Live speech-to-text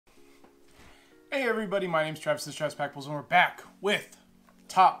Hey everybody, my name's Travis, this is Travis Packables, and we're back with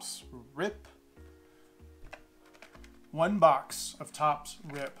Topps Rip. One box of Topps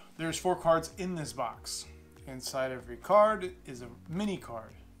Rip. There's 4 cards in this box. Inside every card is a mini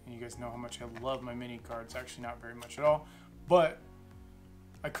card. And you guys know how much I love my mini cards. Actually not very much at all, but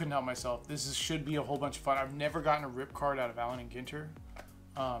I couldn't help myself. Should be a whole bunch of fun. I've never gotten a Rip card out of Allen and Ginter.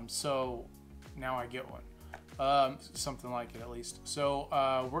 So now I get one. Something like it at least. So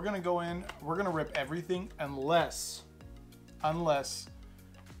we're gonna go in, we're gonna rip everything unless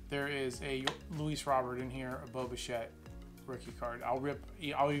there is a Luis Robert in here, a Bo Bichette rookie card.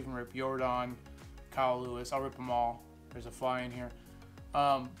 I'll even rip Jordan, Kyle Lewis. I'll rip them all. There's a fly in here.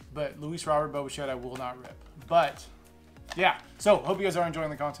 But Luis Robert, Bo Bichette, I will not rip. But yeah, so hope you guys are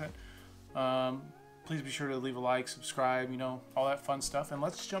enjoying the content. Please be sure to leave a like, subscribe, you know, all that fun stuff. And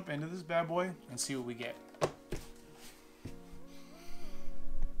let's jump into this bad boy and see what we get.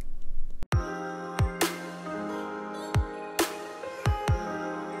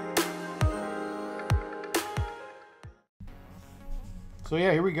 So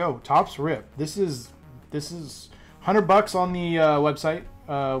yeah, here we go. Topps Rip. This is $100 on the website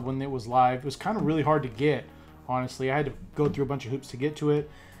when it was live. It was kind of really hard to get, honestly. I had to go through a bunch of hoops to get to it,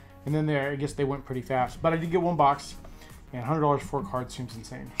 and then I guess they went pretty fast. But I did get one box, and $100 for a card seems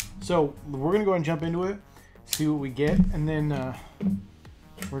insane. So we're gonna go ahead and jump into it, see what we get, and then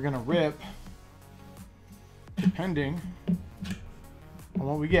we're gonna rip depending on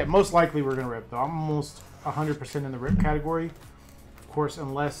what we get. Most likely we're gonna rip though. I'm almost 100% in the rip category. Of course,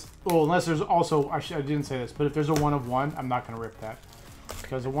 unless there's also, I didn't say this, but if there's a 1 of 1, I'm not going to rip that,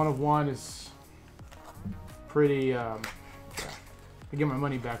 because a 1 of 1 is pretty, yeah, I get my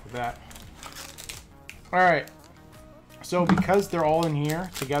money back with that. Alright, so because they're all in here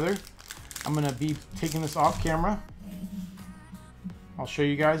together, I'm going to be taking this off camera. I'll show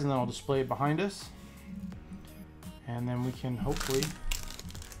you guys, and then I'll display it behind us, and then we can hopefully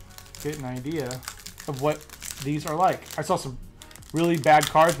get an idea of what these are like. I saw some really bad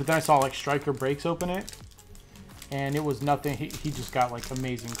cards, but then I saw like Striker Breaks open it, and it was nothing. He just got like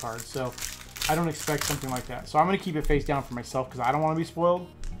amazing cards, so I don't expect something like that. So I'm gonna keep it face down for myself because I don't want to be spoiled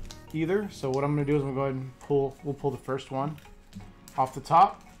either. So what I'm gonna do is I'm gonna go ahead and we'll pull the first one off the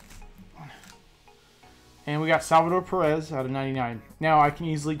top, and we got Salvador Perez out of 99. Now I can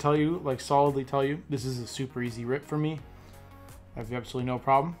easily tell you, like solidly tell you, this is a super easy rip for me. I have absolutely no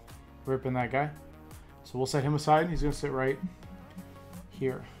problem ripping that guy. So we'll set him aside. He's gonna sit right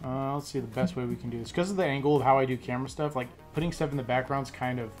here. Let's see the best way we can do this. Because of the angle of how I do camera stuff, like putting stuff in the background is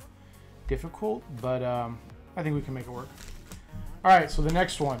kind of difficult, but I think we can make it work. All right, so the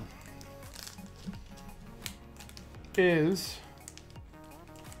next one is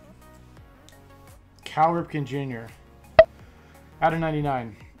Cal Ripken Jr. out of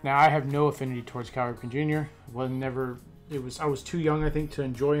 99. Now I have no affinity towards Cal Ripken Jr. I was too young, I think, to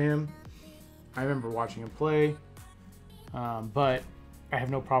enjoy him. I remember watching him play, but I have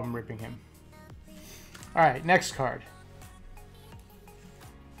no problem ripping him. All right, next card.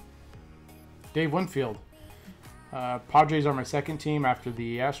 Dave Winfield. Padres are my second team after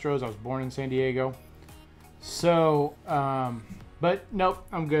the Astros. I was born in San Diego. So, but nope,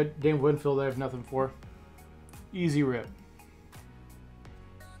 I'm good. Dave Winfield I have nothing for. Easy rip.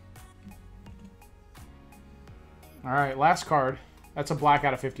 All right, last card. That's a black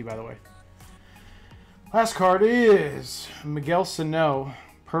out of 50, by the way. Last card is Miguel Sano,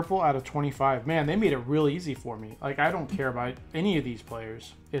 purple out of 25. Man, they made it real easy for me. Like, I don't care about any of these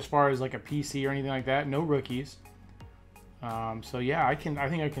players as far as like a PC or anything like that. No rookies. So yeah, I think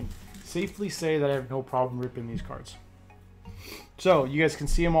I can safely say that I have no problem ripping these cards. So you guys can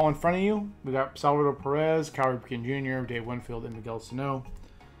see them all in front of you. We got Salvador Perez, Cal Ripken Jr., Dave Winfield, and Miguel Sano.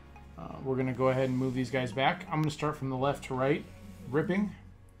 We're gonna go ahead and move these guys back. I'm gonna start from the left to right, ripping.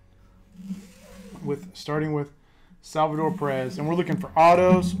 Starting with Salvador Perez, and we're looking for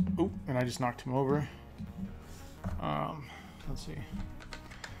autos. Oop, and I just knocked him over. Let's see.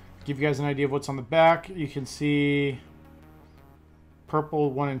 Give you guys an idea of what's on the back. You can see purple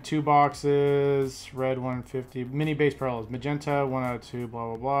 1 and 2 boxes, red 1 and 50, mini base parallels, magenta 1 out of 2,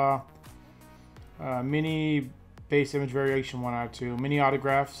 blah blah blah. Mini base image variation 1 out of 2, mini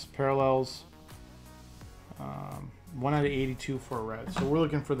autographs, parallels. 1 out of 82 for a red. So we're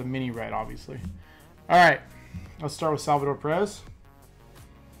looking for the mini red, obviously. All right, let's start with Salvador Perez.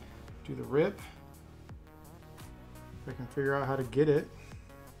 Do the rip. If I can figure out how to get it.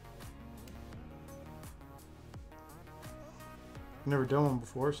 I've never done one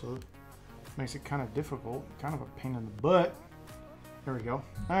before, so it makes it kind of difficult. Kind of a pain in the butt. There we go.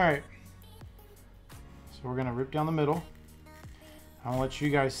 All right. So we're gonna rip down the middle. I'll let you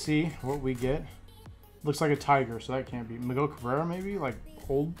guys see what we get. Looks like a tiger, so that can't be. Miguel Cabrera, maybe? Like,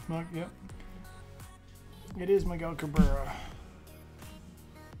 old? Yep. It is Miguel Cabrera.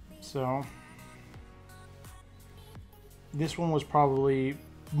 So, this one was probably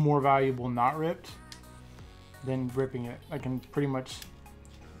more valuable not ripped than ripping it. I can pretty much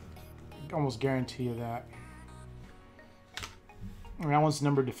almost guarantee you that. And that one's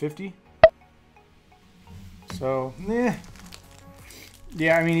numbered to 50. So,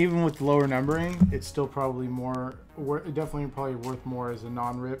 yeah, I mean, even with lower numbering, it's still probably more, definitely probably worth more as a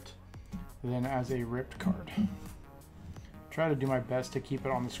non-ripped than as a ripped card. Try to do my best to keep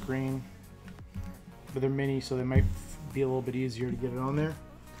it on the screen, but they're mini, so they might be a little bit easier to get it on there.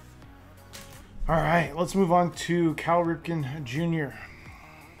 All right, let's move on to Cal Ripken Jr.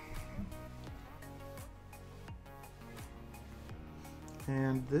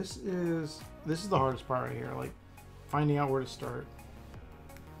 And this is the hardest part right here, like finding out where to start.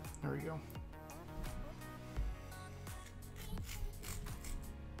 There we go.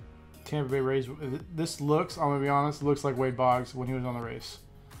 Tampa Bay Rays. This looks, I'm gonna be honest, looks like Wade Boggs when he was on the Rays.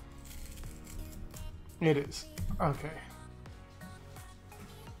 It is. Okay.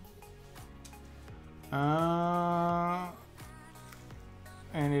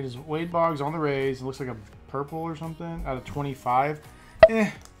 And it is Wade Boggs on the Rays. It looks like a purple or something out of 25.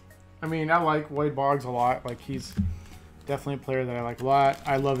 I mean, I like Wade Boggs a lot. Like, he's definitely a player that I like a lot.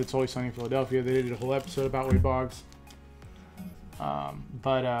 I love It's Always Sunny in Philadelphia. They did a whole episode about Wade Boggs. Yeah,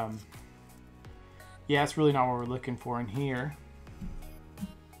 that's really not what we're looking for in here.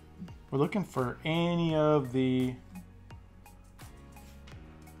 We're looking for any of the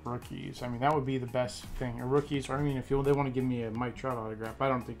rookies. I mean, that would be the best thing. Or rookies, or I mean, if they want to give me a Mike Trout autograph, I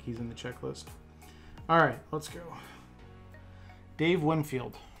don't think he's in the checklist. All right, let's go. Dave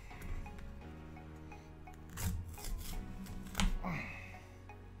Winfield.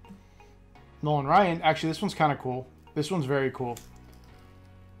 Nolan Ryan. Actually, this one's kind of cool. This one's very cool.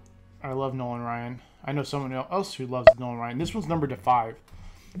 I love Nolan Ryan. I know someone else who loves Nolan Ryan. This one's numbered to 5.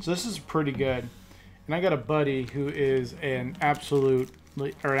 So this is pretty good. And I got a buddy who is an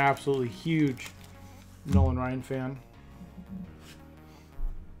absolutely huge Nolan Ryan fan.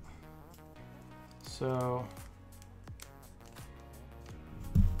 So,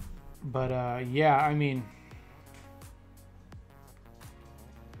 but yeah, I mean,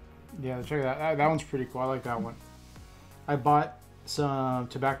 yeah, check it out. That one's pretty cool. I like that one. I bought some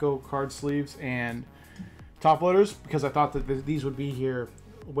tobacco card sleeves and top loaders because I thought that these would be here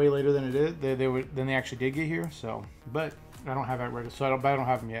way later than it is. They actually did get here. So, but I don't have that ready, so I don't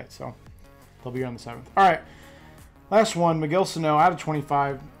have them yet. So they'll be here on the 7th. All right, last one, Miguel Sano out of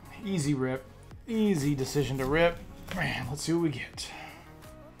 25. Easy rip, easy decision to rip. Man, let's see what we get.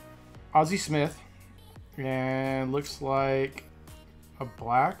 Ozzie Smith, and looks like a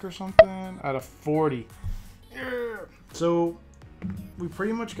black or something out of 40. Yeah. So we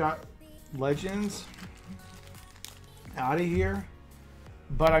pretty much got legends out of here,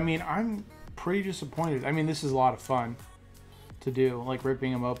 but I mean, I'm pretty disappointed. I mean, this is a lot of fun to do, like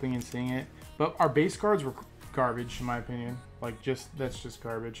ripping them open and seeing it, but our base cards were garbage in my opinion. Like, that's just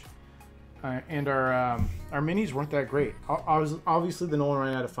garbage. And our minis weren't that great. Obviously the Nolan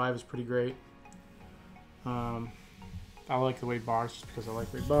Ryan out of 5 is pretty great. I like the Wade Boggs just because I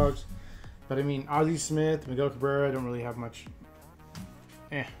like Wade Boggs. But I mean, Ozzie Smith, Miguel Cabrera, I don't really have much.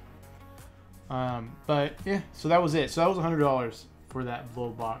 But yeah, so that was it. So that was $100 for that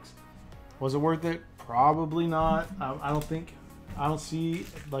little box. Was it worth it? Probably not. I don't see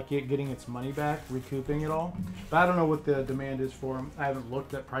like it getting its money back, recouping it all. But I don't know what the demand is for them. I haven't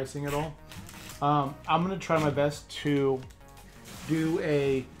looked at pricing at all. I'm gonna try my best to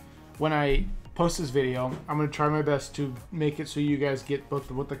do when I post this video, I'm gonna try my best to make it so you guys get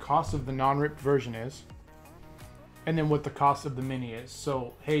both what the cost of the non-ripped version is, and then what the cost of the mini is.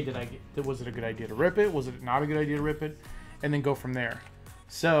 So, hey, was it a good idea to rip it? Was it not a good idea to rip it? And then go from there.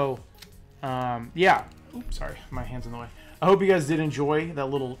 So, yeah. Oops, sorry, my hand's in the way. I hope you guys did enjoy that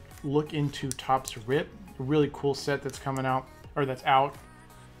little look into Topps Rip. A really cool set that's coming out, or that's out,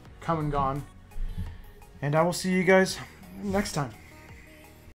 come and gone. And I will see you guys next time.